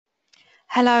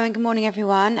Hello and good morning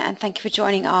everyone, and thank you for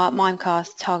joining our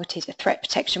Mimecast Targeted Threat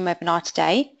Protection webinar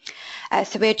today.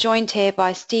 So we're joined here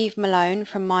by Steve Malone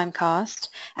from Mimecast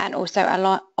and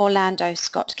also Orlando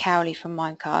Scott Cowley from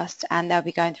Mimecast, and they'll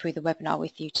be going through the webinar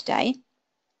with you today.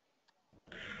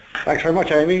 Thanks very much,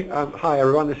 Amy. Hi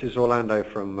everyone, this is Orlando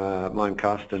from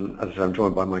Mimecast, and as I said, I'm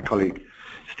joined by my colleague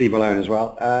Steve Malone as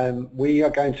well. We are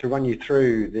going to run you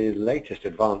through the latest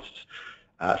advanced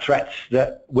threats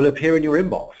that will appear in your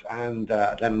inbox, and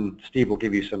then Steve will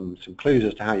give you some clues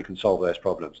as to how you can solve those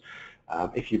problems.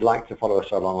 If you'd like to follow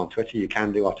us along on Twitter, you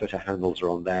can do. Our Twitter handles are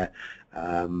on there,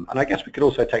 and I guess we could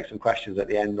also take some questions at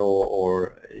the end,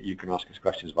 or you can ask us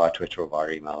questions via Twitter or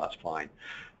via email. That's fine.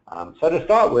 So to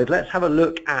start with, let's have a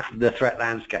look at the threat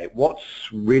landscape. What's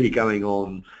really going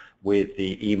on with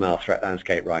the email threat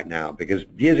landscape right now? Because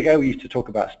years ago we used to talk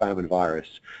about spam and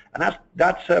virus, and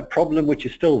that's a problem which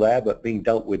is still there but being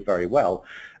dealt with very well.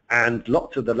 And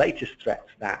lots of the latest threats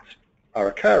that are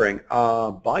occurring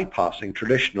are bypassing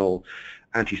traditional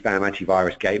anti-spam,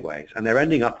 antivirus gateways, and they're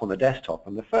ending up on the desktop.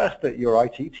 And the first that your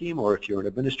IT team, or if you're an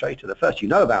administrator, the first you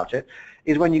know about it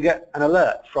is when you get an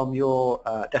alert from your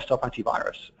desktop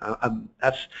antivirus.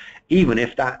 That's even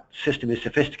if that system is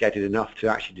sophisticated enough to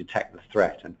actually detect the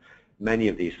threat, and many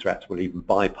of these threats will even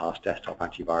bypass desktop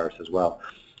antivirus as well.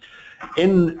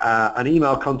 In an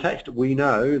email context, we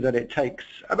know that it takes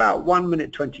about 1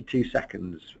 minute 22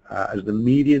 seconds as the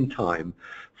median time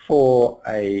for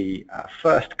a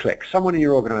first click, someone in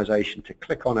your organization to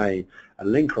click on a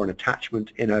link or an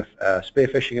attachment in a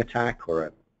spear-phishing attack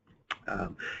or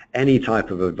any type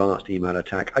of advanced email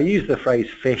attack. I use the phrase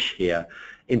phish here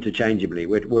interchangeably.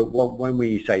 When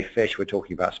we say phish, we're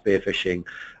talking about spear-phishing,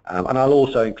 and I'll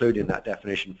also include in that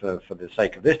definition for the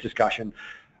sake of this discussion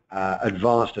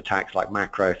advanced attacks like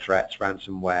macro threats,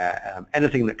 ransomware,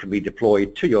 anything that can be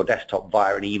deployed to your desktop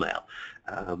via an email.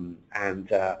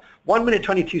 1 minute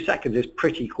 22 seconds is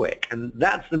pretty quick, and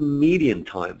that's the median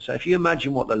time. So if you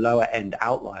imagine what the lower end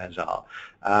outliers are,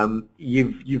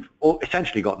 you've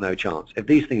essentially got no chance. If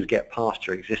these things get past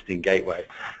your existing gateway,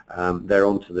 they're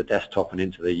onto the desktop and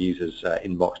into the user's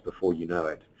inbox before you know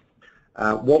it.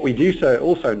 What we do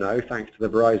also know, thanks to the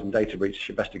Verizon Data Breach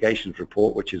Investigations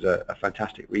Report, which is a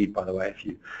fantastic read, by the way, if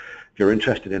you're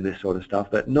interested in this sort of stuff,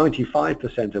 that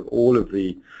 95% of all of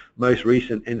the most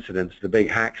recent incidents, the big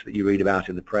hacks that you read about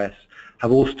in the press,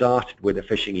 have all started with a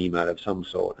phishing email of some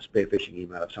sort, a spear phishing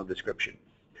email of some description.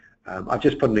 I've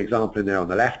just put an example in there on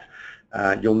the left.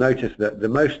 You'll notice that the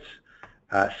most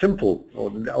simple,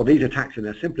 or these attacks in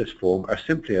their simplest form, are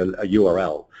simply a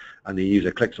URL, and the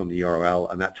user clicks on the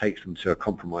URL, and that takes them to a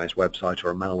compromised website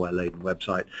or a malware-laden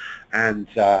website, and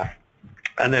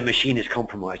their machine is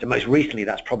compromised. And most recently,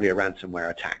 that's probably a ransomware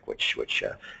attack, which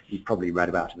you've probably read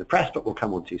about in the press, but we'll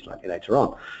come on to slightly later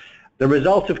on. The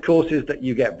result, of course, is that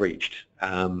you get breached,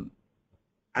 and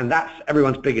that's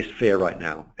everyone's biggest fear right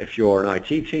now. If you're an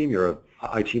IT team, you're an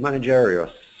IT manager, or you're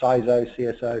a CISO,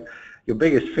 CSO, your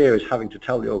biggest fear is having to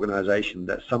tell the organization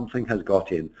that something has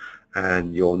got in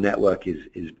and your network has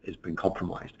been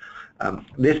compromised.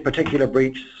 This particular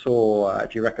breach saw,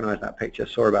 if you recognize that picture,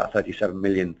 saw about 37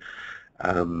 million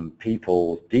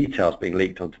people's details being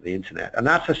leaked onto the internet. And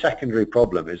that's a secondary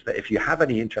problem, is that if you have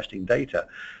any interesting data,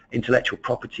 intellectual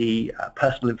property,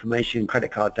 personal information,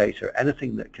 credit card data,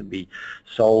 anything that can be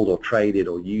sold or traded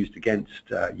or used against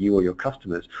you or your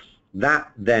customers,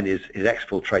 that then is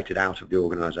exfiltrated out of the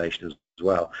organization as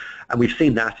well. And we've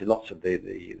seen that in lots of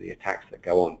the attacks that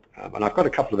go on. And I've got a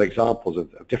couple of examples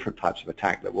of different types of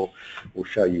attack that we'll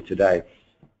show you today.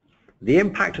 The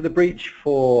impact of the breach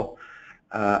for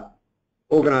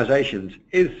organizations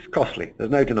is costly. There's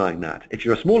no denying that. If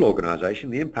you're a small organization,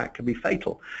 the impact can be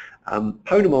fatal.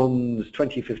 Ponemon's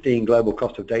 2015 Global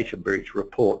Cost of Data Breach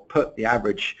report put the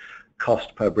average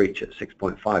cost per breach at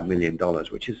 $6.5 million,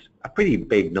 which is a pretty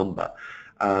big number.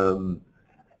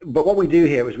 But what we do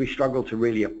here is we struggle to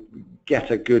really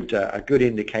get a good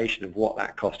indication of what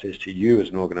that cost is to you as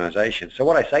an organization. So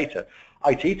what I say to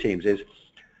IT teams is,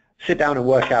 sit down and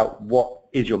work out what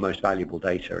is your most valuable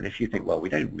data. And if you think, well, we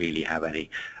don't really have any,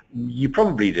 you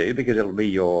probably do, because it'll be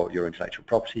your intellectual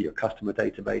property, your customer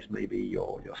database, maybe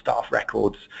your staff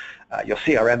records, your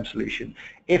CRM solution.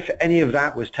 If any of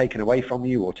that was taken away from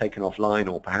you or taken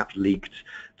offline or perhaps leaked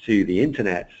to the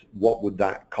internet, what would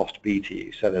that cost be to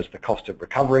you? So there's the cost of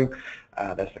recovering,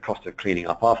 there's the cost of cleaning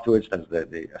up afterwards, there's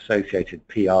the associated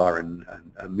PR and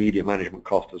media management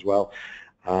cost as well.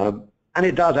 And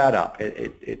it does add up.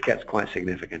 It gets quite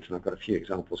significant, and I've got a few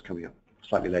examples coming up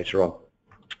slightly later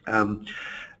on.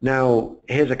 Now,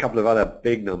 here's a couple of other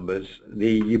big numbers.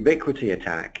 The Ubiquity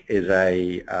attack is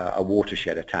a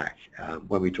watershed attack.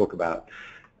 When we talk about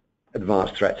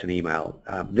advanced threats in email.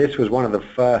 This was one of the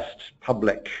first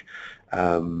public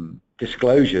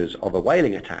disclosures of a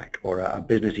whaling attack or a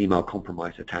business email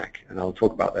compromise attack, and I'll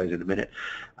talk about those in a minute.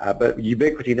 But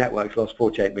Ubiquiti Networks lost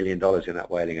 $48 million in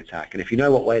that whaling attack, and if you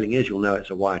know what whaling is, you'll know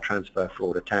it's a wire transfer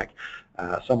fraud attack.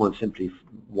 Someone simply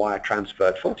wire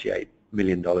transferred $48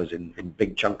 million in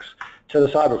big chunks to the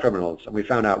cyber criminals, and we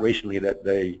found out recently that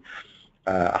the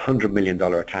 $100 million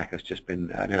attack has just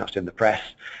been announced in the press,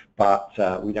 but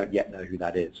we don't yet know who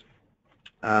that is.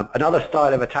 Another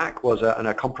style of attack was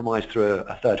a compromise through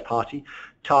a third party.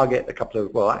 Target, a couple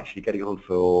of, well, actually getting on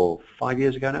for 5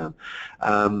 years ago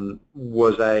now,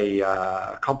 was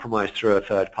a compromise through a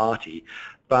third party.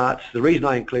 But the reason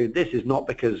I include this is not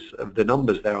because of the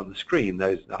numbers there on the screen,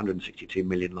 those 162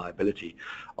 million liability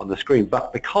on the screen,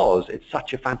 but because it's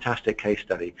such a fantastic case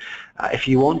study. If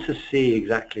you want to see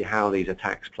exactly how these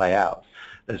attacks play out,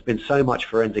 there's been so much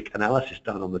forensic analysis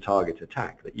done on the target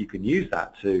attack that you can use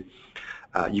that to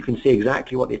you can see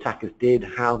exactly what the attackers did,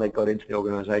 how they got into the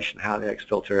organization, how they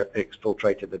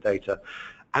exfiltrated the data,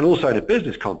 and also in a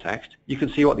business context, you can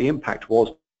see what the impact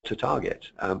was to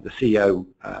target. The CEO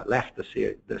left,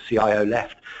 the CIO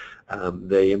left,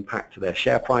 the impact to their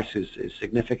share price is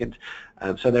significant.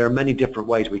 So there are many different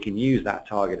ways we can use that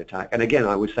target attack, and again,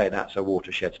 I would say that's a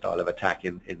watershed style of attack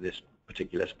in this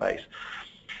particular space.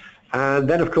 And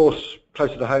then, of course,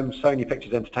 closer to home, Sony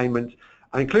Pictures Entertainment.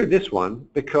 I include this one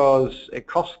because it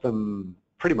cost them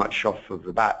pretty much off of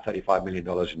about $35 million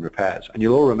in repairs. And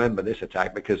you'll all remember this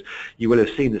attack because you will have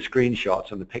seen the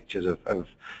screenshots and the pictures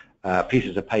of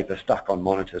pieces of paper stuck on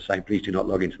monitors saying, please do not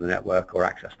log into the network or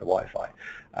access the Wi-Fi.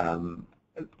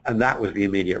 And that was the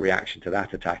immediate reaction to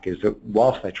that attack, is that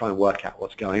whilst they try and work out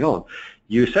what's going on,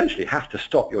 you essentially have to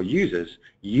stop your users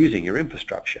using your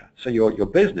infrastructure. So your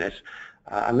business,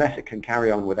 unless it can carry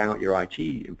on without your IT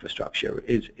infrastructure,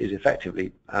 is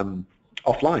effectively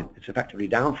offline. It's effectively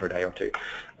down for a day or two,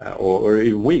 or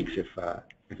even weeks if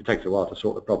it takes a while to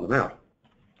sort the problem out.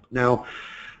 Now,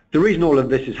 the reason all of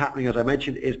this is happening, as I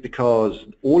mentioned, is because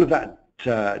all of that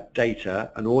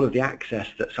data and all of the access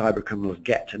that cyber criminals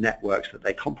get to networks that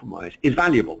they compromise is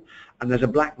valuable. And there's a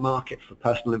black market for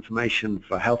personal information,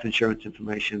 for health insurance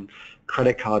information,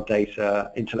 credit card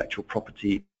data, intellectual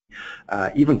property,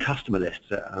 even customer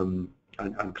lists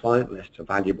and client lists are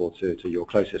valuable to your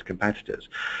closest competitors,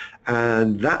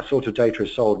 and that sort of data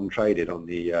is sold and traded on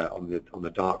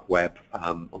the dark web,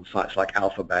 on sites like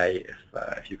Alphabay.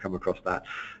 If you come across that,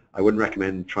 I wouldn't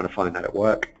recommend trying to find that at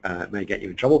work. It may get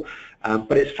you in trouble,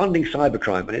 but it's funding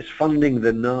cybercrime and it's funding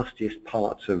the nastiest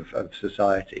parts of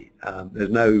society.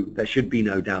 There should be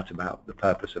no doubt about the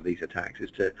purpose of these attacks.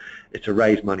 It's to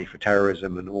raise money for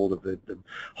terrorism and all of the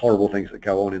horrible things that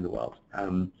go on in the world.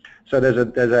 So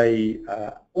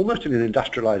there's almost an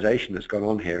industrialization that's gone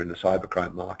on here in the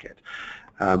cybercrime market.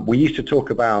 We used to talk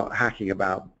about hacking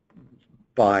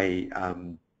by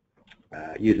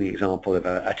using the example of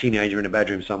a teenager in a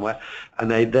bedroom somewhere,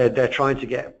 and they're trying to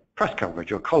get press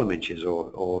coverage or column inches,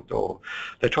 or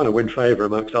they're trying to win favor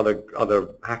amongst other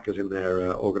hackers in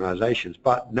their organizations.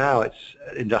 But now it's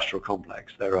industrial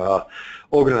complex. There are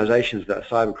organizations that are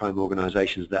cybercrime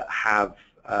organizations that have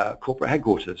corporate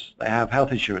headquarters, they have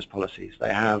health insurance policies,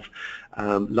 they have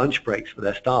lunch breaks for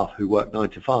their staff who work 9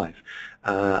 to 5,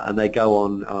 and they go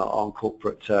on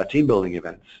corporate team building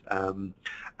events.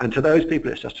 And to those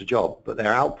people, it's just a job, but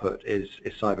their output is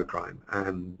cybercrime,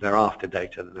 and they're after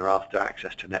data, and they're after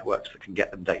access to networks that can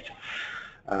get them data.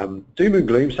 Doom and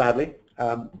gloom, sadly.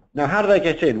 Now, how do they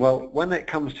get in? Well, when it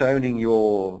comes to owning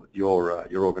your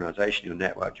organization, your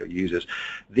network, your users,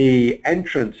 the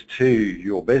entrance to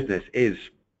your business is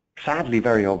sadly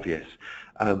very obvious.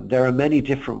 There are many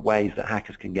different ways that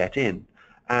hackers can get in,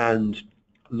 and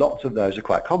lots of those are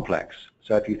quite complex.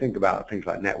 So if you think about things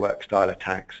like network-style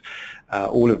attacks,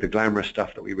 all of the glamorous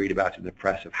stuff that we read about in the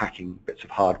press of hacking bits of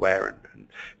hardware and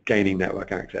gaining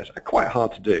network access are quite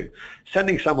hard to do.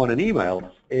 Sending someone an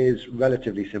email is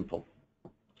relatively simple,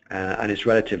 and it's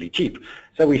relatively cheap.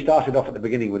 So we started off at the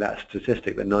beginning with that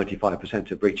statistic that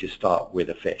 95% of breaches start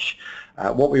with a phish.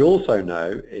 What we also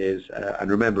know is, and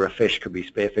remember, a phish could be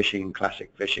spear-phishing,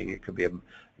 classic phishing, it could be a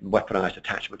weaponized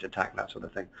attachment attack, that sort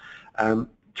of thing.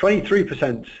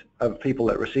 23% of people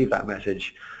that receive that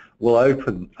message will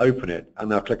open it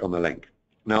and they'll click on the link.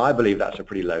 Now, I believe that's a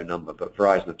pretty low number, but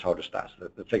Verizon have told us that's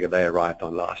the figure they arrived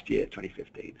on last year,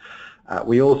 2015.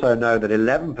 We also know that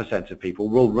 11% of people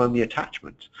will run the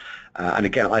attachment. And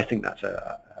again, I think that's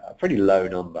a pretty low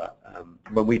number.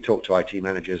 When we talk to IT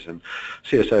managers and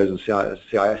CSOs and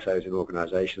CISOs in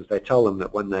organizations, they tell them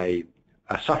that when they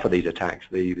suffer these attacks,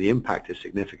 the impact is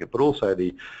significant, but also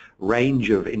the range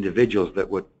of individuals that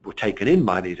were taken in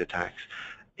by these attacks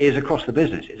is across the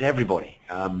business. It's everybody.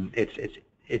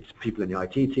 It's people in the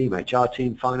IT team, HR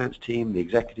team, finance team, the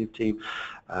executive team.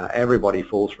 Everybody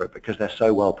falls for it because they're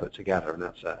so well put together, and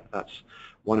that's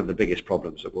one of the biggest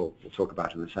problems that we'll talk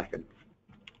about in a second.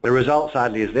 The result,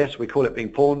 sadly, is this. We call it being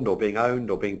pawned or being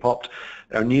owned or being popped.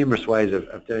 There are numerous ways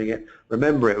of doing it.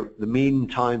 Remember, the mean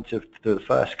time to the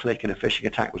first click in a phishing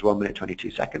attack was 1 minute 22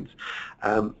 seconds.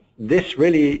 This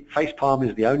really, facepalm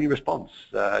is the only response.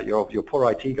 Your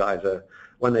poor IT guys are,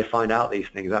 when they find out these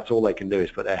things, that's all they can do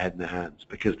is put their head in their hands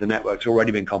because the network's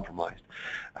already been compromised.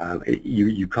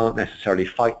 You can't necessarily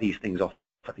fight these things off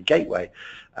at the gateway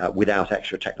without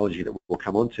extra technology that we'll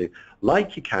come on to,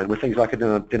 like you can with things like a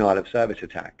denial of service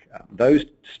attack. Those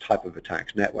type of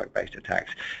attacks, network-based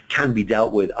attacks, can be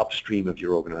dealt with upstream of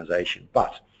your organization,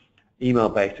 but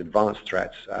email-based advanced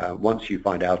threats, once you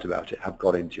find out about it, have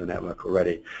got into your network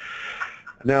already.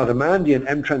 Now, the Mandiant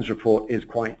M-Trends report is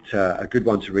quite a good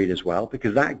one to read as well,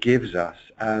 because that gives us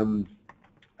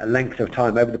a length of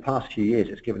time. Over the past few years,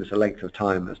 it's given us a length of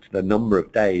time as to the number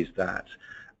of days that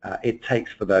it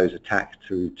takes for those attacks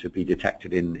to be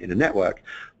detected in a network.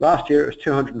 Last year, it was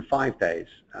 205 days.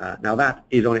 Now, that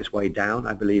is on its way down.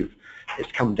 I believe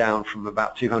it's come down from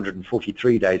about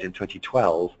 243 days in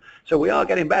 2012. So we are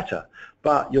getting better.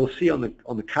 But you'll see on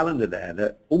the calendar there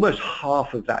that almost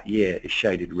half of that year is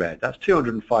shaded red. That's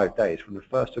 205 days from the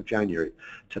 1st of January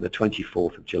to the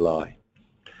 24th of July.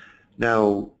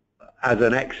 Now, as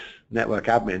an ex-network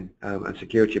admin and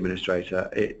security administrator,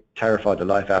 it terrified the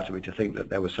life out of me to think that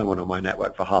there was someone on my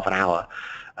network for half an hour,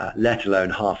 let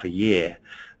alone half a year.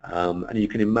 And you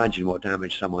can imagine what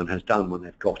damage someone has done when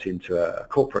they've got into a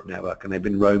corporate network and they've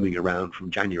been roaming around from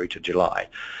January to July.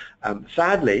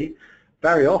 Sadly,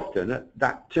 very often at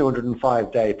that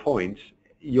 205-day point,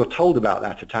 you're told about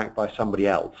that attack by somebody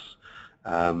else,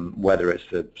 whether it's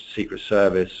the Secret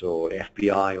Service or the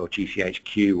FBI or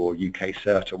GCHQ or UK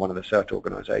CERT or one of the CERT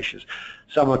organizations.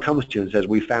 Someone comes to you and says,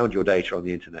 we found your data on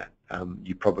the internet.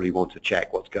 You probably want to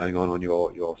check what's going on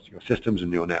your systems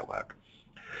and your network.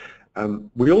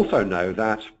 We also know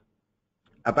that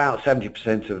about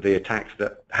 70% of the attacks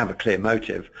that have a clear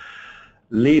motive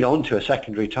lead on to a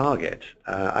secondary target.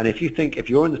 And if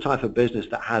you're in the type of business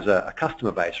that has a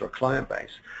customer base or a client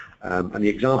base, and the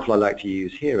example I like to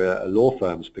use here are law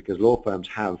firms, because law firms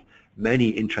have many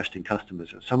interesting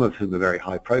customers, and some of whom are very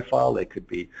high profile. They could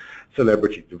be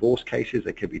celebrity divorce cases,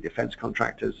 they could be defense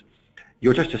contractors.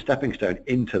 You're just a stepping stone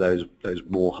into those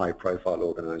more high profile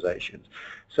organizations.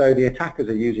 So the attackers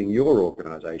are using your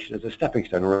organization as a stepping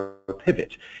stone or a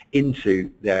pivot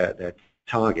into their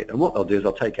target, and what they'll do is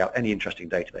they'll take out any interesting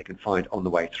data they can find on the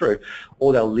way through,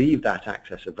 or they'll leave that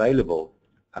access available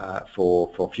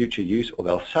for future use, or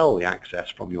they'll sell the access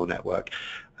from your network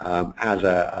as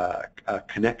a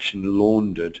connection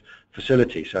laundered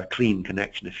facility, so a clean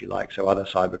connection, if you like, so other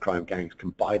cybercrime gangs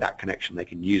can buy that connection, they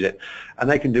can use it, and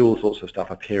they can do all sorts of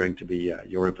stuff appearing to be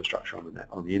your infrastructure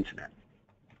on the internet.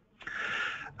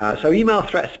 So email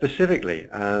threats specifically,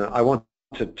 I want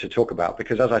to talk about,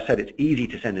 because as I said, it's easy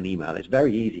to send an email. It's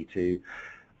very easy to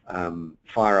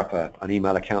fire up an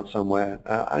email account somewhere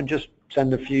and just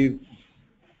send a few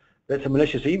bits of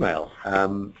malicious email.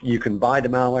 You can buy the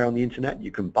malware on the internet, you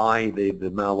can buy the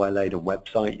malware-laden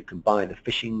website, you can buy the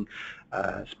phishing,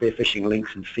 spear-phishing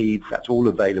links and feeds. That's all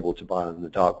available to buy on the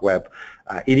dark web.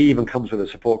 It even comes with a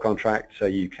support contract, so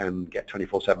you can get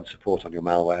 24/7 support on your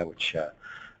malware,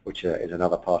 which is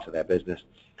another part of their business.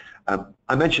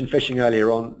 I mentioned phishing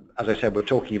earlier on. As I said, we're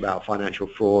talking about financial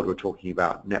fraud, we're talking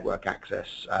about network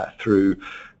access through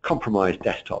compromised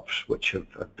desktops which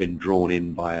have been drawn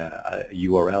in by a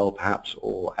URL perhaps,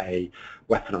 or a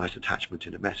weaponized attachment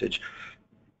in a message.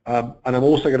 And I'm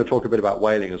also going to talk a bit about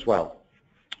whaling as well,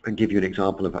 and give you an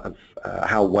example of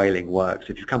how whaling works.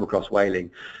 If you come across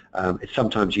whaling, it's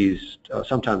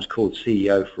sometimes called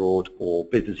CEO fraud or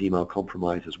business email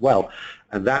compromise as well,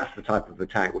 and that's the type of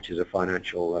attack which is a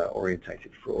financial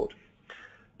orientated fraud.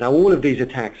 Now, all of these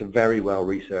attacks are very well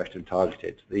researched and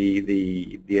targeted.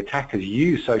 The attackers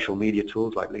use social media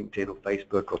tools like LinkedIn or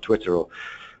Facebook or Twitter or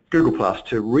Google Plus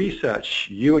to research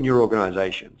you and your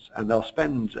organizations, and they'll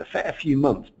spend a fair few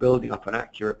months building up an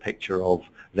accurate picture of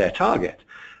their target.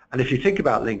 And if you think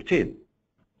about LinkedIn,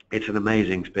 it's an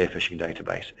amazing spear-phishing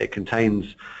database. It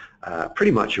contains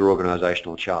pretty much your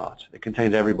organizational chart. It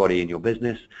contains everybody in your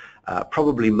business.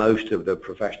 Probably most of the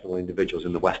professional individuals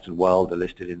in the Western world are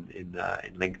listed in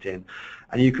LinkedIn.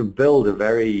 And you can build a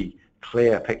very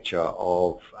clear picture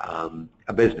of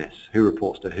a business, who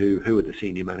reports to who are the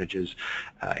senior managers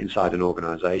inside an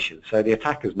organization. So the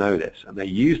attackers know this, and they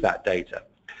use that data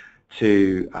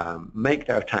to make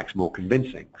their attacks more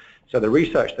convincing. So the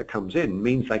research that comes in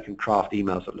means they can craft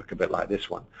emails that look a bit like this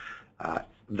one.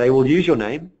 They will use your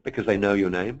name because they know your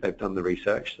name. They've done the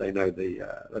research. They know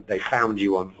they found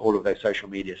you on all of their social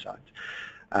media sites.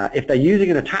 If they're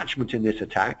using an attachment in this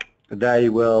attack, they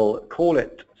will call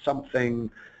it something.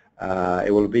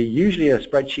 It will be usually a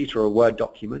spreadsheet or a Word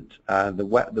document.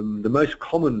 The most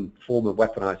common form of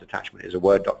weaponized attachment is a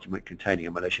Word document containing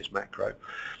a malicious macro.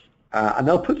 And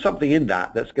they'll put something in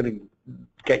that that's going to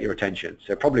get your attention.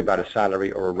 So probably about a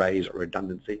salary or a raise or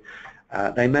redundancy.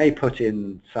 They may put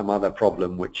in some other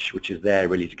problem which is there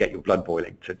really to get your blood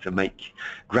boiling, to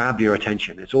grab your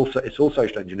attention. It's all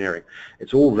social engineering.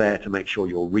 It's all there to make sure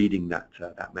you're reading that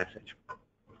message.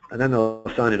 And then they'll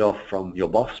sign it off from your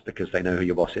boss because they know who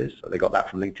your boss is. So they got that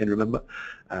from LinkedIn, remember?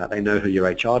 They know who your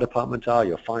HR department are,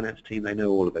 your finance team. They know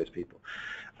all of those people.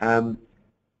 There's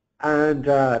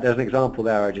an example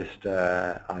there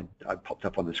I popped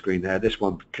up on the screen there. This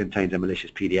one contains a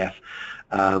malicious PDF,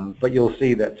 but you'll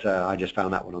see that I just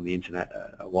found that one on the internet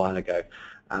a while ago.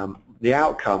 The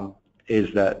outcome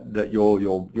is that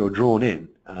you're drawn in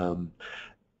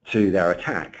to their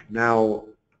attack. Now,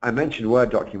 I mentioned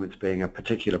Word documents being a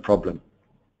particular problem.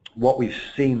 What we've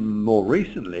seen more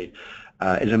recently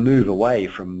is a move away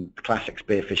from classic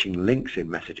spear-phishing links in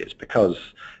messages, because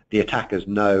the attackers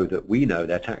know that we know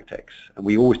their tactics. And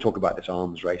we always talk about this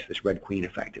arms race, this Red Queen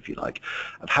effect, if you like,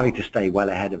 of having to stay well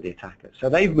ahead of the attackers. So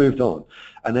they've moved on,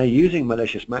 and they're using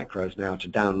malicious macros now to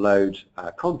download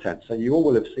content. So you all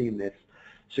will have seen this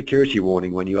security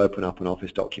warning when you open up an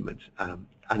Office document.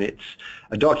 And it's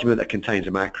a document that contains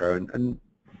a macro. And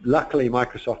luckily,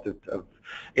 Microsoft have,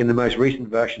 in the most recent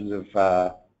versions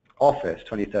of Office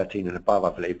 2013 and above,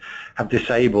 I believe, have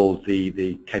disabled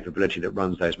the capability that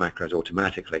runs those macros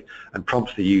automatically and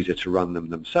prompts the user to run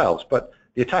them themselves. But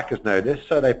the attackers know this,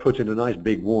 so they put in a nice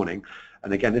big warning.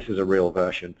 And again, this is a real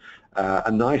version,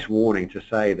 a nice warning to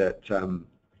say that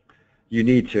you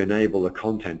need to enable the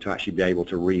content to actually be able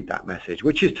to read that message,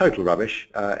 which is total rubbish.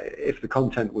 If the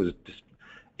content was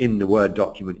in the Word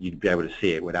document, you'd be able to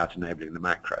see it without enabling the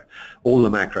macro. All the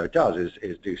macro does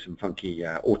is do some funky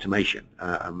automation,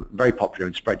 very popular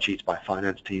in spreadsheets by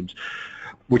finance teams,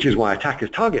 which is why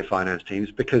attackers target finance teams,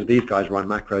 because these guys run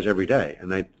macros every day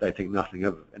and they think nothing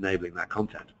of enabling that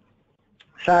content.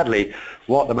 Sadly,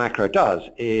 what the macro does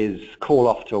is call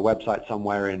off to a website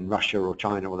somewhere in Russia or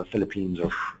China or the Philippines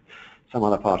or some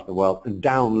other part of the world and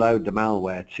download the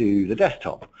malware to the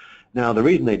desktop. Now, the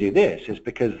reason they do this is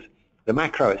because the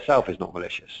macro itself is not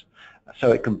malicious,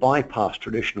 so it can bypass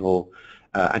traditional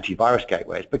antivirus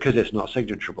gateways because it's not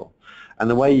signaturable. And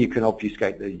the way you can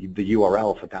obfuscate the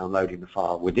URL for downloading the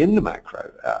file within the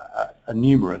macro are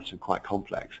numerous and quite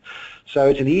complex. So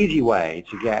it's an easy way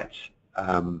to get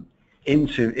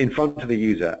in front of the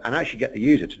user and actually get the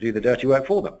user to do the dirty work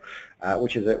for them,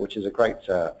 which is a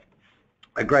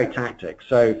great tactic.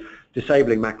 So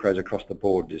disabling macros across the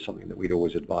board is something that we'd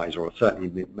always advise, or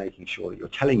certainly making sure that you're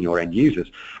telling your end users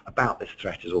about this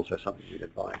threat is also something we'd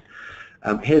advise.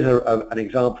 Here's an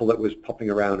example that was popping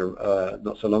around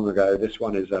not so long ago. This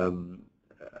one is an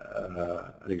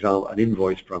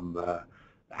invoice from the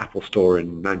Apple Store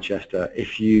in Manchester.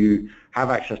 If you have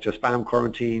access to a spam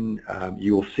quarantine,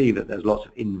 you will see that there's lots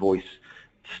of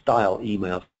invoice-style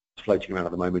emails floating around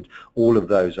at the moment. All of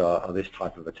those are this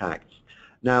type of attack.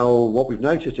 Now, what we've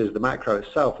noticed is the macro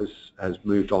itself has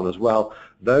moved on as well.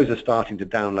 Those are starting to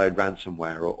download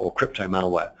ransomware or crypto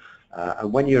malware.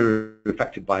 And when you're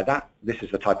affected by that, this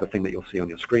is the type of thing that you'll see on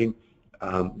your screen.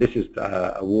 This is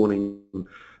a warning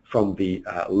from the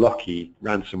Locky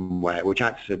ransomware, which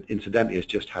incidentally has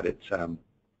just had its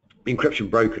encryption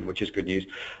broken, which is good news.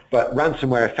 But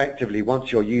ransomware effectively,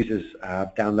 once your users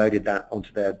downloaded that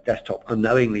onto their desktop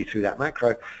unknowingly through that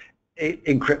macro, it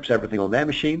encrypts everything on their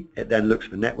machine. It then looks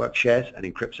for network shares and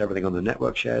encrypts everything on the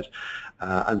network shares.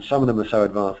 And some of them are so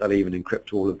advanced they'll even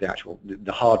encrypt all of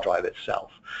the hard drive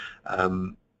itself.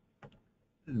 The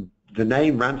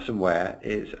name ransomware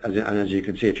is, and as you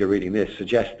can see if you're reading this,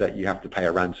 suggests that you have to pay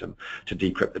a ransom to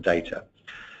decrypt the data.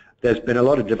 There's been a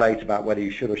lot of debate about whether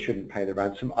you should or shouldn't pay the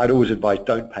ransom. I'd always advise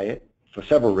don't pay it, for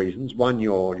several reasons. One,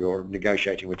 you're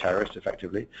negotiating with terrorists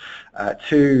effectively.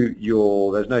 Two,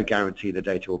 there's no guarantee the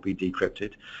data will be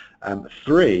decrypted.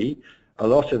 Three, a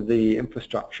lot of the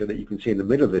infrastructure that you can see in the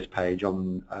middle of this page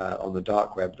on the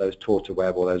dark web, those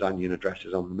TortaWeb or those onion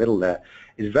addresses on the middle there,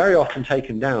 is very often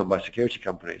taken down by security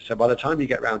companies. So by the time you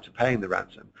get around to paying the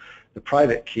ransom, the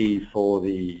private key for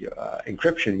the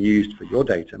encryption used for your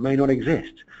data may not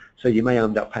exist, so you may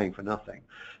end up paying for nothing.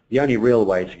 The only real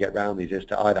way to get around these is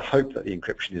to either hope that the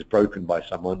encryption is broken by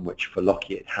someone, which for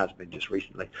Lockheed it has been just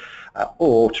recently,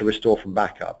 or to restore from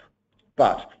backup.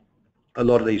 But a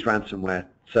lot of these ransomware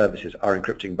services are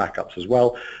encrypting backups as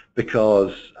well,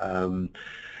 because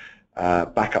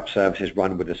backup services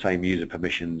run with the same user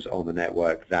permissions on the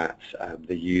network that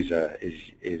the user is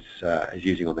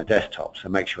using on their desktop. So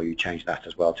make sure you change that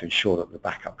as well to ensure that the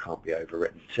backup can't be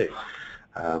overwritten too.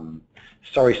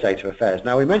 Sorry state of affairs.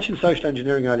 Now, we mentioned social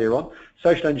engineering earlier on.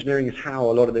 Social engineering is how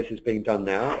a lot of this is being done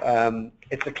now.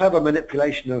 It's a clever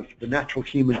manipulation of the natural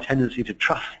human tendency to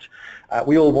trust.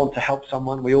 We all want to help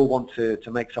someone. We all want to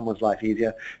make someone's life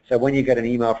easier. So when you get an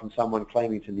email from someone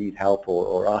claiming to need help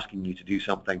or asking you to do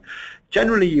something,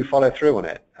 generally you follow through on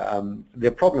it.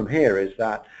 The problem here is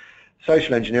that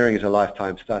social engineering is a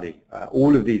lifetime study.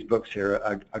 All of these books here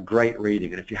are great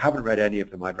reading, and if you haven't read any of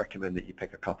them, I'd recommend that you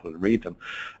pick a couple and read them.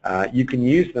 You can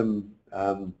use them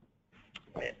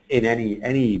in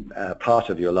any part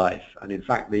of your life, and in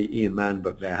fact the Ian Mann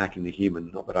book there, Hacking the Human,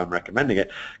 not that I'm recommending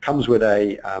it, comes with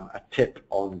a tip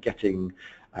on getting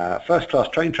first-class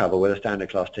train travel with a standard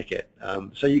class ticket.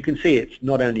 So you can see it's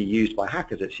not only used by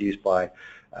hackers, it's used by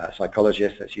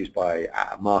psychologists, it's used by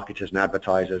marketers and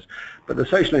advertisers, but the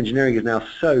social engineering is now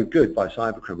so good by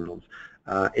cyber criminals.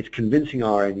 It's convincing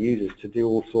our end users to do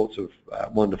all sorts of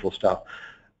wonderful stuff.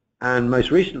 And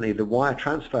most recently, the wire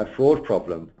transfer fraud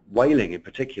problem, whaling in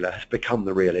particular, has become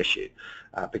the real issue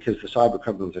because the cyber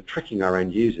criminals are tricking our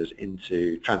end users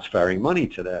into transferring money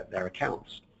to their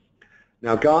accounts.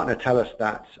 Now, Gartner tell us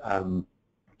that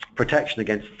protection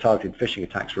against targeted phishing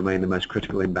attacks remain the most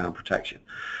critical inbound protection.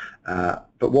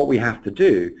 But what we have to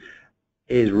do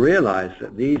is realize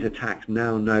that these attacks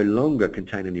now no longer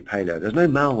contain any payload. There's no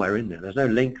malware in there. There's no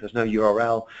link. There's no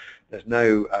URL. There's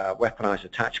no weaponized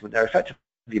attachment. They're effectively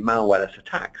malwareless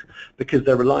attacks because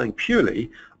they're relying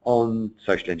purely on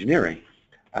social engineering.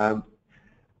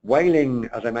 Whaling,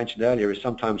 as I mentioned earlier, is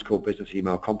sometimes called business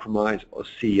email compromise or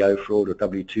CEO fraud or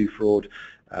W2 fraud.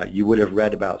 You would have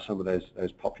read about some of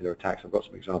those popular attacks. I've got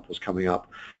some examples coming up.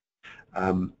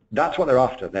 That's what they're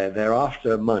after. They're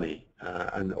after money,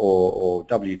 or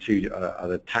W2 are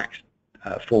the tax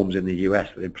forms in the US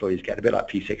that employees get, a bit like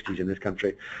P60s in this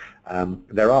country.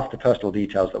 They're after personal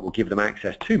details that will give them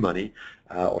access to money,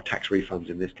 or tax refunds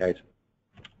in this case.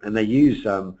 And they use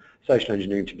social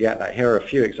engineering to get that. Here are a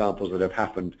few examples that have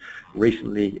happened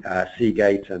recently.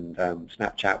 Seagate and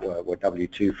Snapchat were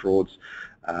W2 frauds.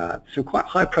 Some quite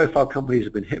high-profile companies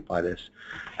have been hit by this,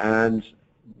 and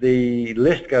the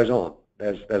list goes on.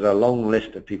 There's a long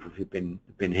list of people who've been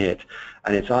hit,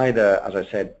 and it's either, as I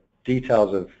said,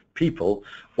 details of people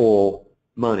or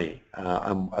money.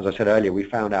 As I said earlier, we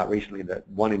found out recently that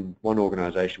one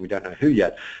organization, we don't know who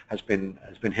yet, has been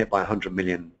hit by $100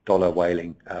 million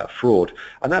whaling fraud,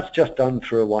 and that's just done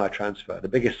through a wire transfer. The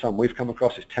biggest sum we've come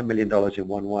across is $10 million in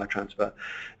one wire transfer,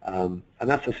 and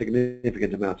that's a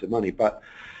significant amount of money. But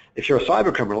if you're a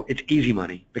cyber criminal, it's easy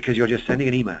money because you're just sending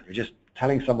an email. You're just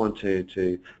telling someone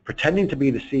to pretending to be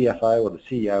the CFO or the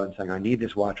CEO and saying, I need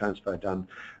this wire transfer done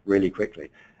really quickly.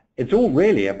 It's all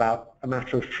really about a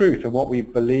matter of truth and what we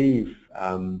believe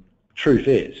truth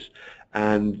is.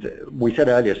 And we said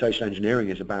earlier, social engineering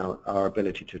is about our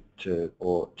ability to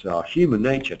our human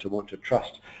nature to want to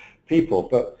trust people.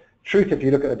 But truth, if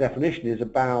you look at the definition, is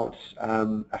about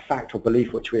a fact or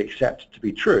belief which we accept to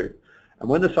be true. And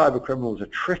when the cyber criminals are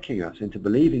tricking us into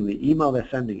believing the email they're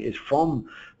sending is from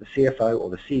the CFO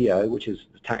or the CEO, which is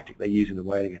the tactic they use in the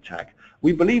whaling attack,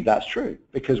 we believe that's true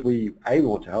because we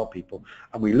want to help people,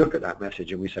 and we look at that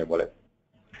message and we say, well,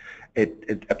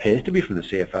 it appears to be from the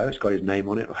CFO. It's got his name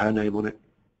on it or her name on it.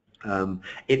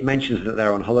 It mentions that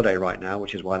they're on holiday right now,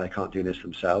 which is why they can't do this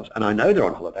themselves. And I know they're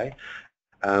on holiday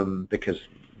because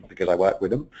I work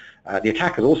with them. The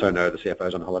attackers also know the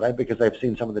CFO's on holiday because they've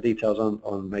seen some of the details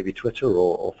on maybe Twitter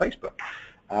or Facebook.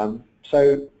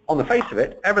 So on the face of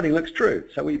it, everything looks true.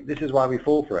 So this is why we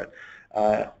fall for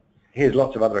it. Here's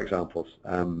lots of other examples.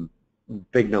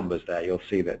 Big numbers there. You'll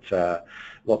see that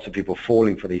lots of people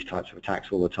falling for these types of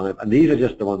attacks all the time. And these are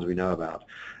just the ones we know about.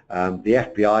 The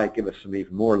FBI give us some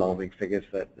even more alarming figures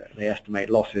that they estimate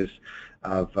losses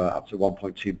of up to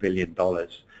 $1.2 billion.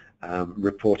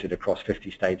 Reported across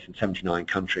 50 states and 79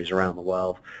 countries around the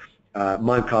world.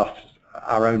 Mimecast,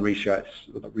 our own research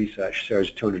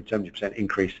shows 270%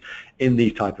 increase in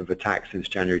these type of attacks since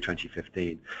January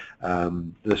 2015.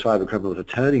 The cyber criminals are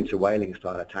turning to whaling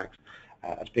style attacks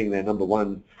as being their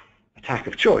 #1 attack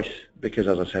of choice because,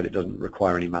 as I said, it doesn't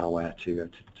require any malware to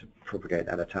propagate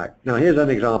that attack. Now, here's an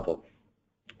example.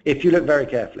 if you look very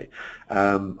carefully.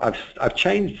 I've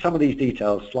changed some of these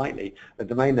details slightly. The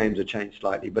domain names are changed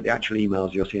slightly, but the actual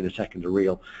emails you'll see in a second are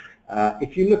real.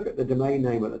 If you look at the domain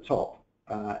name at the top,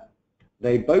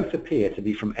 they both appear to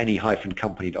be from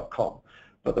any-company.com,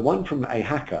 but the one from a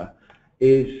hacker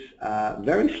is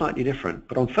very slightly different,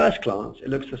 but on first glance it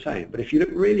looks the same. But if you look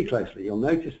really closely, you'll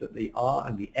notice that the R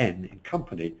and the N in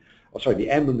company, or sorry, the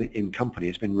M in company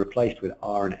has been replaced with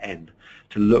R and N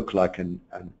to look like an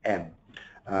M.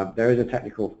 There is a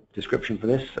technical description for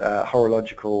this,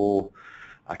 horological,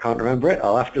 I can't remember it,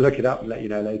 I'll have to look it up and let you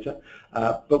know later.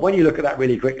 But when you look at that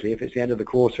really quickly, if it's the end of the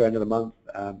quarter, end of the month,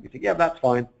 you think, yeah, that's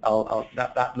fine,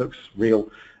 that looks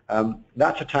real.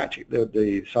 That's a tactic that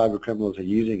the cyber criminals are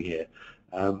using here.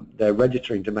 They're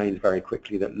registering domains very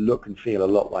quickly that look and feel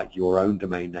a lot like your own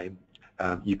domain name.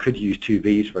 You could use 2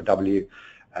 V's for a W,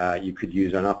 you could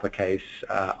use an uppercase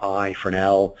I for an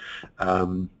L.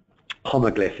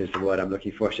 Homoglyph is the word I'm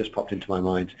looking for, it's just popped into my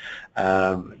mind.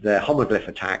 They're homoglyph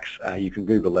attacks, you can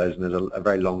Google those, and there's a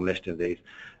very long list of these.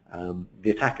 The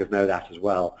attackers know that as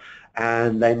well,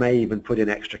 and they may even put in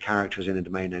extra characters in a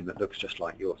domain name that looks just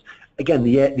like yours. Again,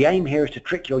 the aim here is to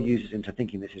trick your users into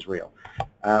thinking this is real.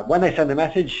 When they send a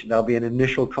message, there'll be an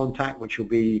initial contact which will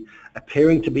be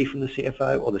appearing to be from the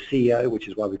CFO or the CEO, which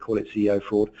is why we call it CEO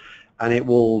fraud. And it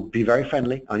will be very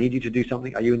friendly. I need you to do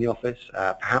something. Are you in the office?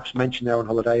 Perhaps mention they're on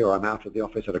holiday, or I'm out of the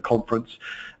office at a conference.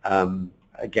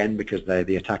 Again, because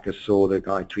the attackers saw the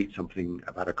guy tweet something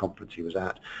about a conference he was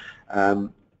at.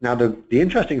 Now, the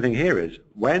interesting thing here is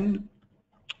when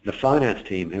the finance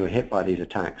team who are hit by these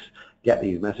attacks get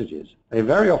these messages, they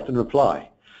very often reply,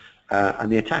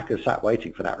 and the attackers sat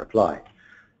waiting for that reply.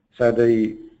 So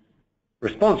the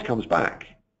response comes back.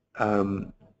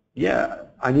 Yeah,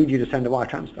 I need you to send a wire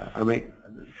transfer. I mean,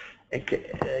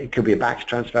 it could be a batch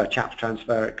transfer, a CHAPS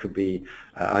transfer. It could be,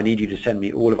 I need you to send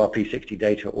me all of our P60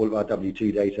 data, all of our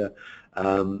W2 data.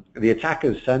 The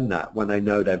attackers send that when they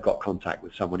know they've got contact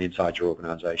with someone inside your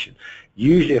organization.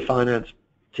 Usually a finance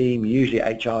team, usually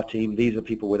an HR team. These are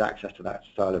people with access to that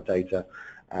style of data.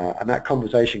 And that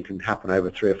conversation can happen over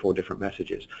 3 or 4 different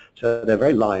messages. So they're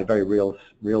very live, very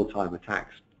real-time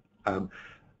attacks.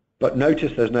 But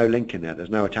notice there's no link in there,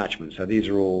 there's no attachment, so these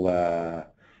are all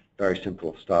very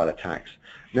simple style attacks.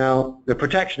 Now, the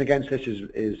protection against this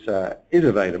is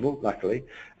available, luckily.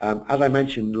 As I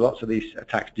mentioned, lots of these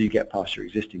attacks do get past your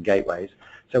existing gateways,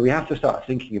 so we have to start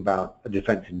thinking about a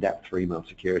defense in depth for email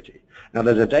security. Now,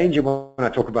 there's a danger when I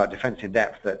talk about defense in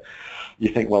depth that you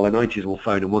think, well, the 90s will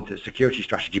phone and want its security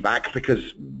strategy back,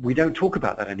 because we don't talk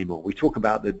about that anymore. We talk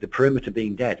about the perimeter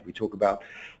being dead, we talk about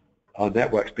our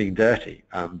networks being dirty.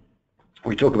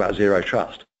 We talk about zero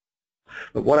trust.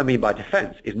 But what I mean by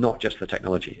defense is not just the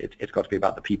technology, it's got to be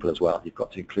about the people as well. You've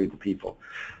got to include the people.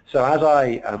 So as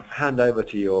I hand over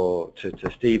to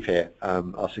Steve here,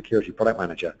 our security product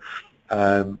manager,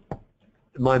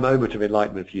 my moment of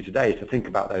enlightenment for you today is to think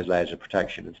about those layers of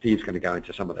protection, and Steve's going to go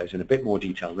into some of those in a bit more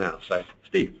detail now. So,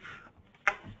 Steve.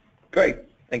 Great.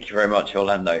 Thank you very much,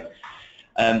 Orlando.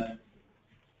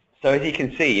 So as you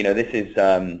can see,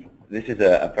 this is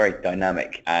a very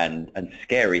dynamic and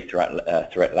scary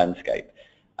threat landscape.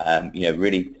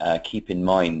 Really keep in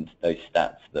mind those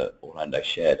stats that Orlando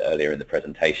shared earlier in the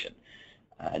presentation.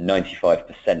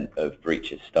 95% of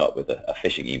breaches start with a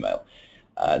phishing email.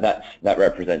 That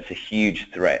represents a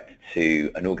huge threat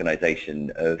to an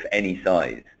organization of any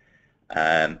size.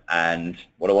 And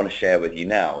what I want to share with you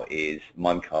now is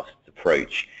Mimecast's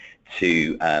approach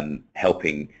to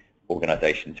helping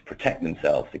organizations protect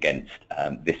themselves against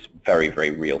this very,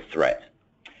 very real threat.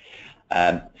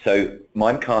 So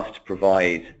Mimecast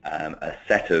provides a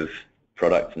set of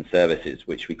products and services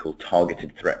which we call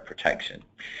Targeted Threat Protection.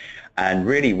 And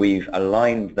really we've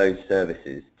aligned those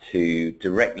services to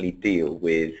directly deal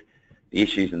with the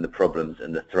issues and the problems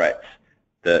and the threats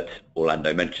that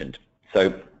Orlando mentioned.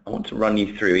 So I want to run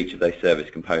you through each of those service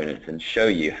components and show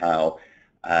you how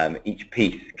each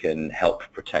piece can help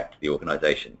protect the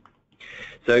organization.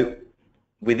 So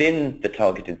within the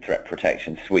Targeted Threat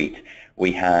Protection suite,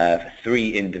 we have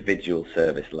 3 individual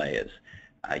service layers: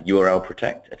 URL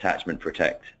Protect, Attachment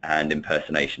Protect, and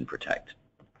Impersonation Protect.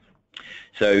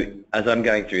 So as I'm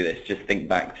going through this, just think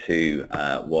back to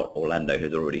what Orlando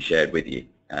has already shared with you.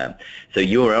 So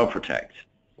URL Protect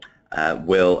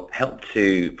will help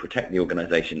to protect the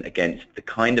organization against the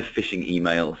kind of phishing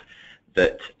emails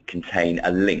that contain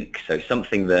a link, so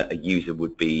something that a user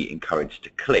would be encouraged to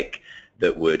click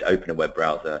that would open a web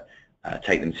browser,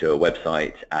 take them to a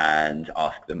website and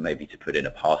ask them maybe to put in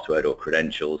a password or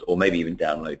credentials, or maybe even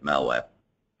download malware.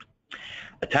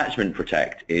 Attachment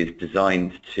Protect is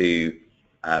designed to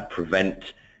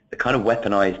prevent the kind of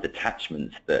weaponized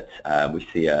attachments that we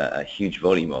see a huge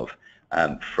volume of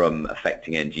from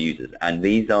affecting end users. And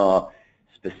these are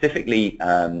specifically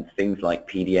things like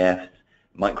PDFs,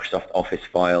 Microsoft Office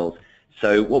files,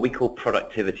 so what we call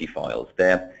productivity files.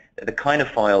 They're the kind of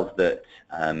files that,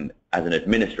 as an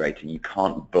administrator, you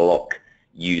can't block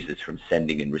users from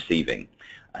sending and receiving.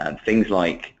 Things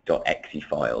like .exe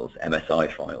files,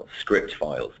 MSI files, script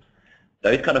files,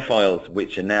 those kind of files,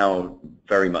 which are now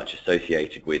very much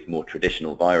associated with more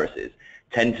traditional viruses,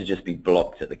 tend to just be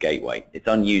blocked at the gateway. It's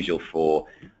unusual for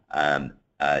an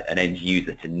end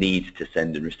user to need to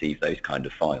send and receive those kind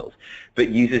of files. But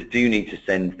users do need to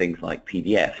send things like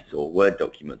PDFs or Word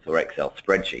documents or Excel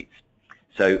spreadsheets.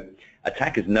 So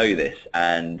attackers know this,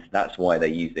 and that's why they're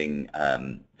using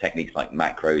techniques like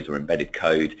macros or embedded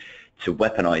code to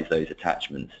weaponize those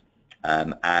attachments.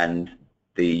 And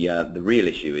the real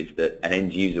issue is that an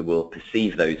end user will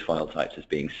perceive those file types as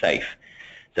being safe.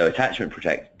 So Attachment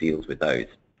Protect deals with those.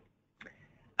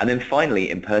 And then finally,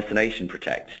 Impersonation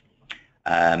Protect.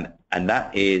 And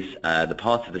that is the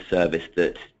part of the service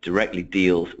that directly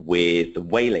deals with the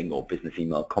whaling or business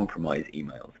email compromise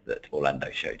emails that Orlando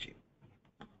showed you.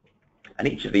 And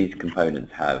each of these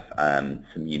components have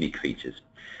some unique features.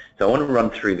 So I want to run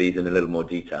through these in a little more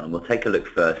detail, and we'll take a look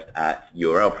first at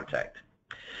URL Protect.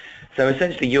 So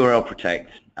essentially URL Protect,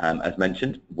 as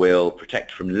mentioned, will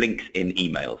protect from links in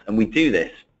emails, and we do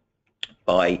this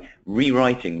by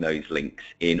rewriting those links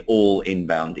in all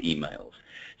inbound emails.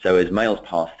 So as mails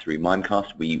pass through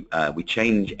Mimecast, we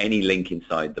change any link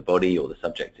inside the body or the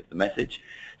subject of the message,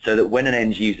 so that when an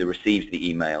end user receives the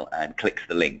email and clicks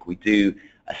the link, we do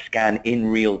a scan in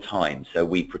real time. So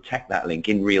we protect that link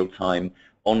in real time,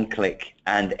 on click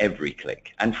and every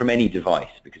click, and from any device,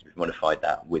 because we've modified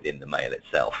that within the mail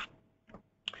itself.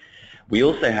 We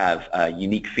also have a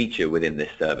unique feature within this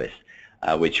service,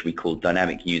 which we call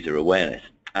dynamic user awareness,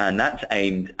 and that's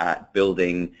aimed at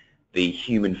building the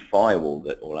human firewall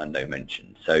that Orlando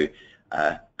mentioned. So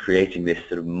creating this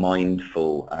sort of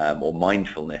mindful or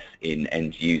mindfulness in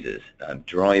end users,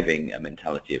 driving a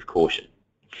mentality of caution.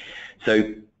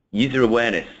 So user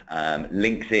awareness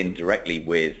links in directly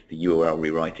with the URL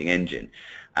rewriting engine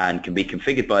and can be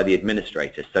configured by the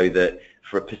administrator, so that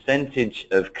for a percentage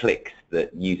of clicks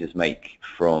that users make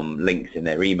from links in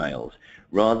their emails,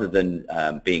 rather than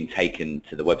being taken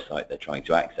to the website they're trying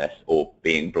to access or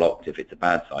being blocked if it's a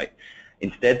bad site,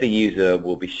 instead the user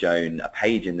will be shown a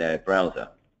page in their browser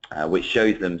which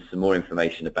shows them some more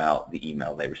information about the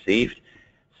email they received,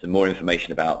 some more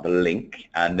information about the link,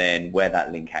 and then where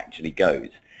that link actually goes.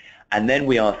 And then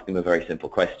we ask them a very simple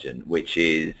question, which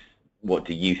is, what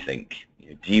do you think?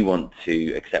 Do you want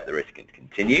to accept the risk and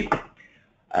continue,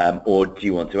 or do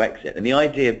you want to exit? And the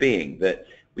idea being that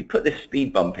we put this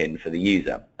speed bump in for the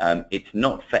user. It's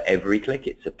not for every click,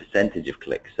 it's a percentage of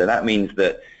clicks. So that means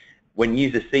that when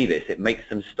users see this, it makes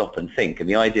them stop and think. And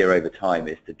the idea over time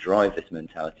is to drive this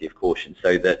mentality of caution,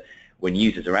 so that when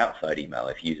users are outside email,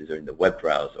 if users are in the web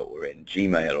browser or in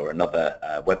Gmail or another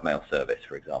webmail service,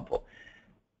 for example,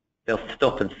 they'll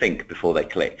stop and think before they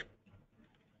click.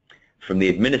 From the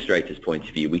administrator's point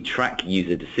of view, we track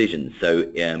user decisions, so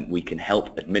we can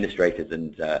help administrators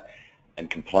and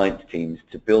compliance teams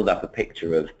to build up a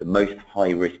picture of the most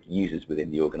high-risk users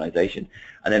within the organization,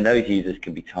 and then those users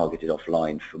can be targeted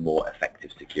offline for more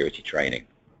effective security training.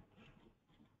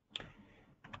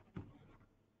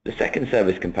 The second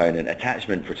service component,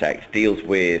 Attachment Protect, deals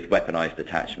with weaponized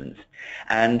attachments,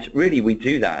 and really we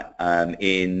do that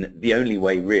in the only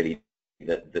way really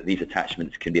that these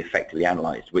attachments can be effectively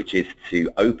analyzed, which is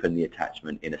to open the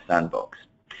attachment in a sandbox.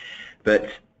 But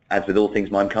as with all things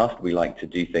Mimecast, we like to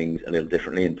do things a little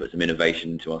differently and put some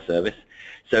innovation into our service.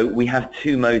 So we have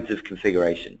two modes of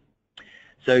configuration.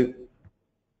 So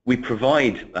we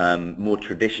provide more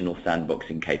traditional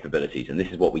sandboxing capabilities, and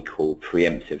this is what we call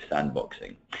preemptive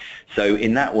sandboxing. So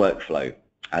in that workflow,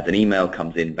 as an email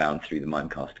comes inbound through the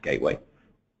Mimecast gateway,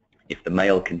 if the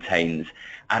mail contains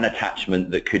an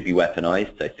attachment that could be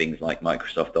weaponized, so things like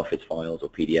Microsoft Office files or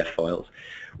PDF files,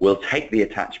 we'll take the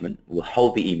attachment, we'll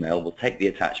hold the email, we'll take the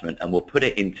attachment, and we'll put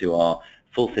it into our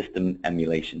full system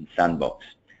emulation sandbox.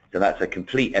 So that's a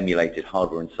complete emulated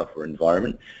hardware and software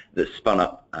environment that's spun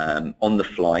up on the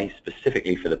fly,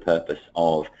 specifically for the purpose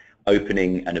of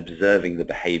opening and observing the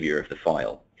behavior of the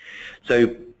file. So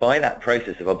by that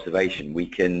process of observation, we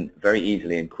can very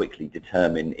easily and quickly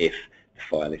determine if the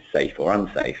file is safe or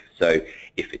unsafe. So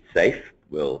if it's safe,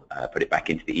 we'll put it back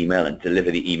into the email and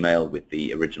deliver the email with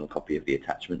the original copy of the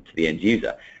attachment to the end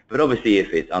user. But obviously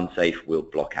if it's unsafe, we'll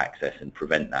block access and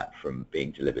prevent that from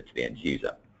being delivered to the end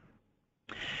user.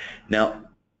 Now,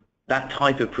 that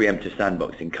type of preemptive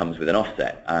sandboxing comes with an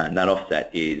offset, and that offset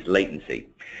is latency.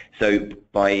 So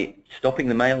by stopping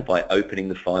the mail, by opening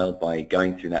the file, by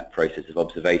going through that process of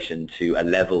observation to a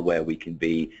level where we can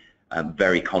be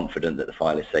very confident that the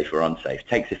file is safe or unsafe,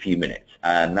 takes a few minutes,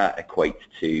 and that equates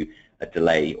to a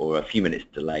delay or a few minutes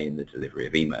delay in the delivery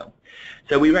of email.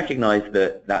 So we recognize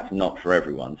that that's not for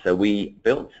everyone. So we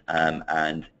built,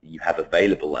 and you have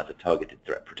available as a targeted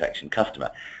threat protection customer,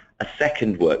 a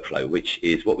second workflow, which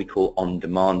is what we call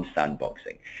on-demand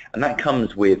sandboxing. And that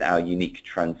comes with our unique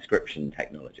transcription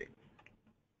technology.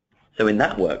 So in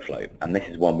that workflow, and this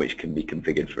is one which can be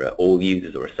configured for all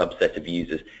users or a subset of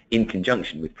users in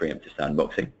conjunction with preemptive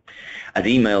sandboxing, as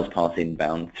emails pass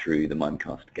inbound through the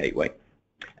Mimecast gateway,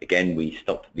 again, we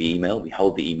stop the email, we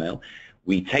hold the email,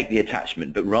 we take the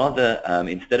attachment, but rather,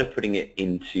 instead of putting it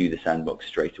into the sandbox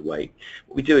straight away,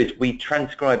 what we do is we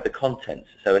transcribe the contents.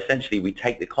 So essentially, we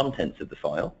take the contents of the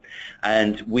file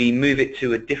and we move it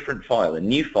to a different file, a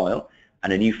new file,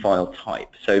 and a new file type.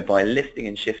 So by lifting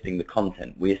and shifting the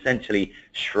content, we essentially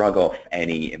shrug off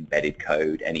any embedded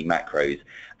code, any macros,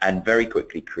 and very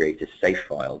quickly create a safe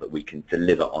file that we can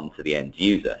deliver onto the end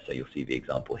user. So you'll see the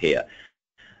example here.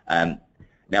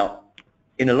 Now,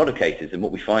 in a lot of cases, and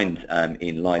what we find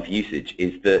in live usage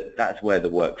is that that's where the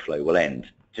workflow will end.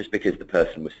 Just because the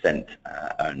person was sent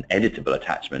an editable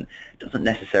attachment doesn't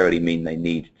necessarily mean they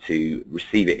need to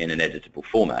receive it in an editable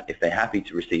format. If they're happy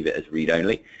to receive it as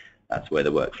read-only, that's where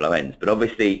the workflow ends. But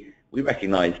obviously, we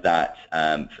recognize that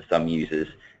for some users,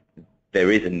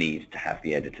 there is a need to have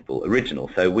the editable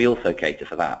original. So we also cater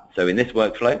for that. So in this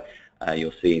workflow,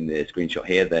 you'll see in the screenshot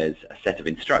here, there's a set of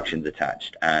instructions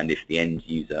attached, and if the end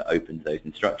user opens those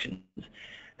instructions,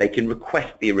 they can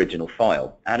request the original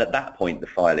file, and at that point the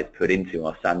file is put into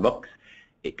our sandbox.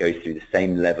 It goes through the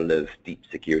same level of deep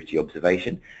security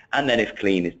observation, and then if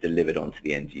clean, is delivered onto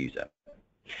the end user.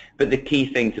 But the key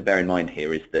thing to bear in mind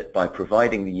here is that by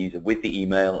providing the user with the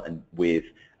email and with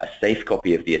a safe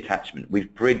copy of the attachment,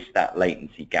 we've bridged that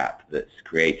latency gap that's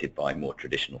created by more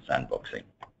traditional sandboxing.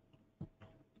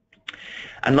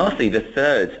 And lastly, the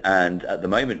third, and at the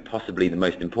moment possibly the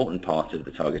most important part of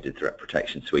the Targeted Threat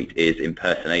Protection suite, is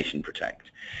Impersonation Protect.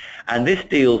 And this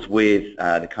deals with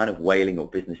the kind of whaling or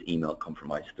business email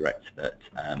compromise threats that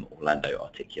Orlando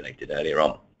articulated earlier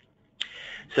on.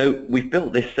 So we've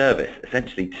built this service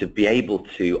essentially to be able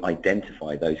to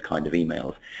identify those kind of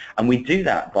emails. And we do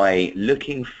that by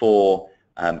looking for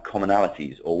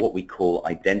commonalities, or what we call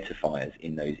identifiers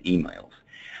in those emails.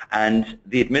 And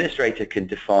the administrator can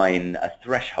define a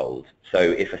threshold. So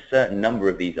if a certain number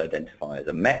of these identifiers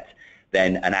are met,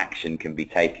 then an action can be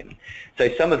taken. So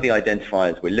some of the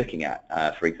identifiers we're looking at,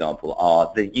 for example,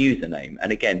 are the username.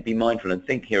 And again, be mindful and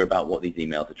think here about what these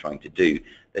emails are trying to do.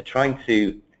 They're trying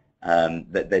to,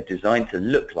 they're designed to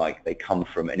look like they come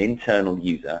from an internal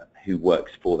user who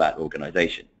works for that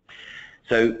organization.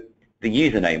 So the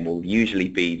username will usually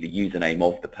be the username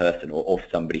of the person or of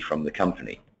somebody from the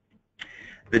company.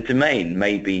 The domain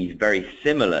may be very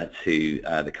similar to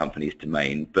the company's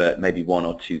domain, but maybe one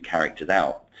or two characters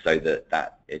out, so that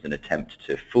that is an attempt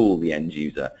to fool the end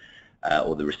user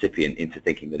or the recipient into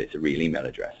thinking that it's a real email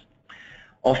address.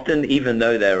 Often, even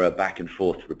though there are back and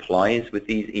forth replies with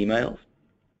these emails,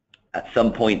 at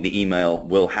some point the email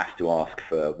will have to ask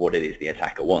for what it is the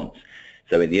attacker wants.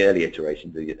 So in the early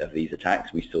iterations of these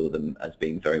attacks, we saw them as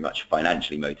being very much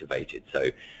financially motivated.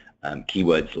 So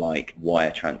keywords like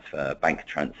wire transfer, bank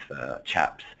transfer,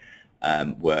 chaps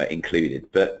were included.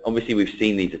 But obviously we've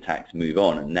seen these attacks move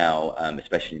on, and now,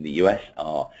 especially in the US,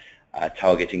 are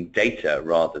targeting data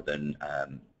rather than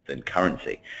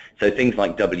currency. So things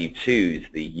like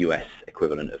W2s, the US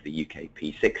equivalent of the UK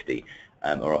P60,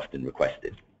 are often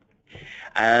requested.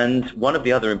 And one of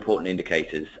the other important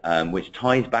indicators, which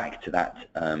ties back to that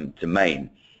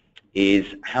domain,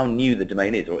 is how new the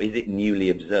domain is, or is it newly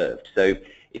observed. So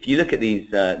if you look at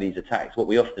these attacks, what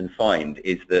we often find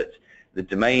is that the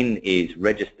domain is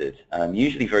registered,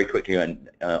 usually very quickly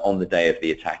on the day of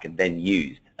the attack, and then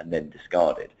used and then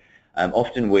discarded,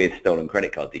 often with stolen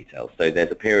credit card details. So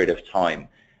there's a period of time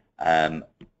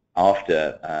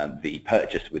after the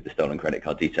purchase with the stolen credit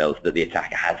card details that the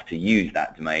attacker has to use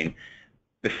that domain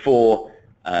before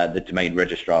the domain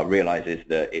registrar realizes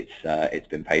that it's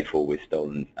been paid for with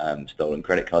stolen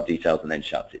credit card details, and then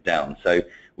shuts it down. So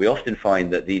we often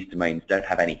find that these domains don't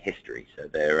have any history, so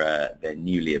they're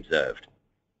newly observed.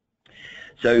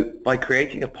 So by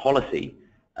creating a policy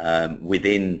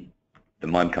within the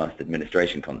Mimecast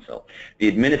administration console, the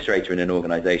administrator in an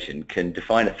organization can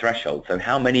define a threshold. So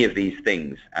how many of these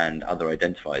things and other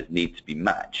identifiers need to be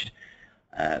matched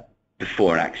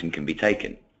before an action can be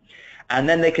taken. And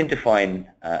then they can define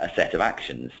a set of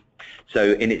actions.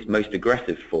 So in its most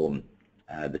aggressive form,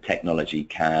 the technology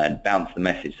can bounce the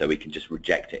message so we can just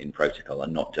reject it in protocol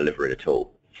and not deliver it at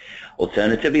all.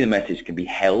 Alternatively, the message can be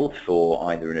held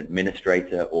for either an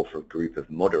administrator or for a group of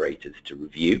moderators to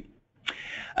review.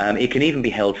 It can even be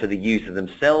held for the user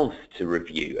themselves to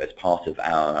review as part of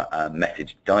our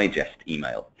message digest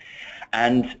email.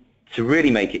 And to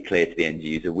really make it clear to the end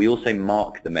user, we also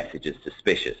mark the message as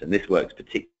suspicious, and this works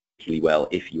particularly well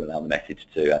if you allow the message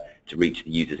to reach the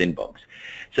user's inbox.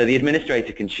 So the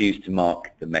administrator can choose to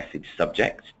mark the message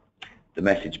subject, the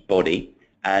message body,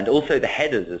 and also the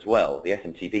headers as well, the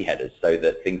SMTP headers, so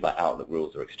that things like Outlook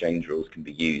rules or Exchange rules can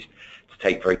be used to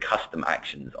take very custom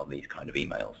actions on these kind of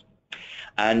emails.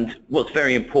 And what's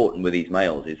very important with these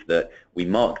mails is that we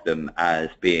mark them as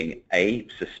being A,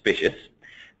 suspicious,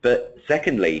 but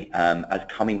secondly, as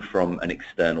coming from an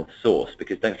external source,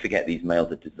 because don't forget these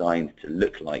mails are designed to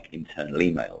look like internal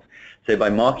emails. So by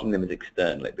marking them as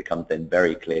external, it becomes then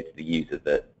very clear to the user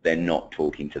that they're not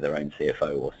talking to their own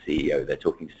CFO or CEO, they're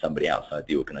talking to somebody outside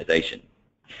the organization.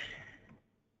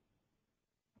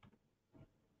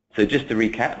 So just to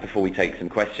recap before we take some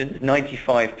questions,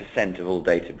 95% of all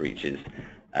data breaches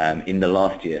in the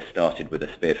last year started with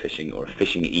a spear-phishing or a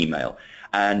phishing email.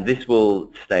 And this will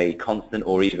stay constant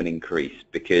or even increase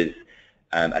because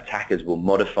attackers will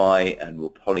modify and will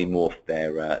polymorph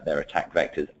their attack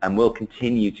vectors and will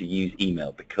continue to use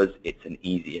email because it's an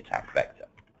easy attack vector.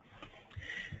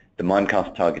 The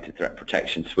Mimecast Targeted Threat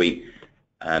Protection Suite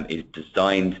is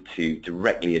designed to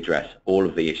directly address all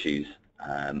of the issues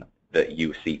that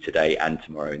you see today and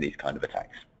tomorrow in these kind of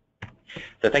attacks.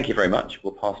 So thank you very much.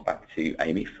 We'll pass back to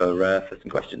Amy for some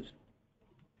questions.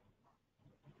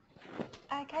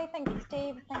 Okay, thank you,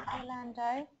 Steve. Thank you,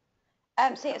 Orlando.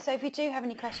 So if you do have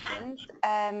any questions,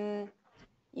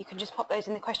 you can just pop those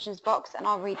in the questions box and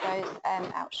I'll read those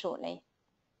out shortly.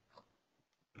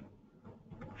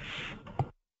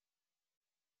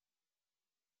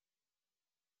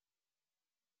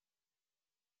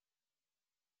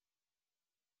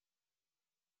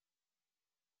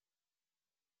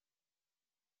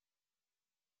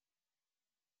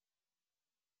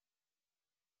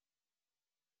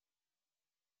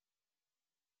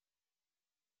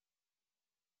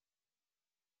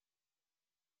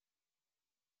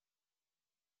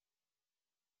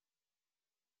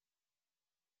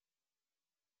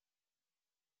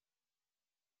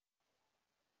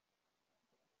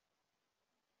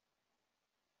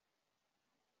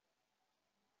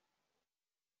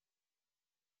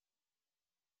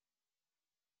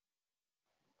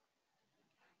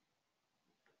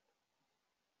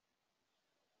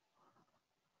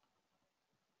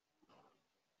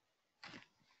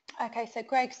 Okay, so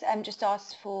Greg's just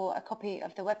asked for a copy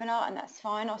of the webinar, and that's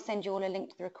fine. I'll send you all a link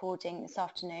to the recording this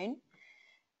afternoon.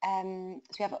 So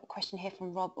we have a question here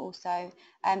from Rob also.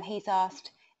 He's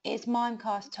asked, is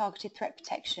Mimecast Targeted Threat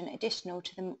Protection additional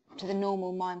to the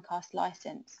normal Mimecast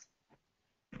license?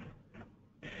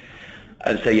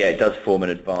 And so yeah, it does form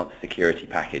an advanced security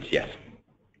package, yes.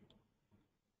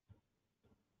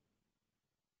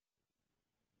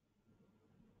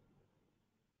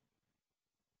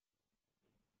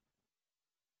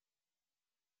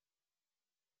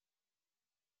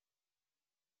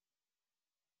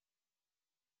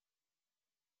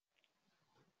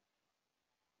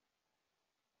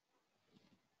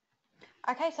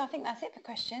 Okay, so I think that's it for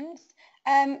questions.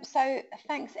 So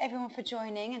thanks everyone for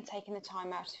joining and taking the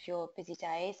time out of your busy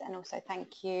days, and also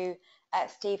thank you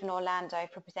Steve and Orlando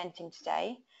for presenting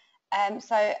today.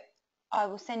 So I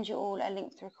will send you all a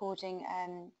link to the recording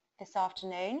this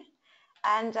afternoon,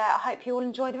 and I hope you all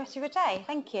enjoy the rest of your day.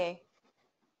 Thank you.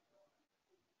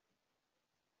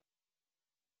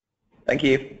 Thank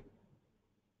you.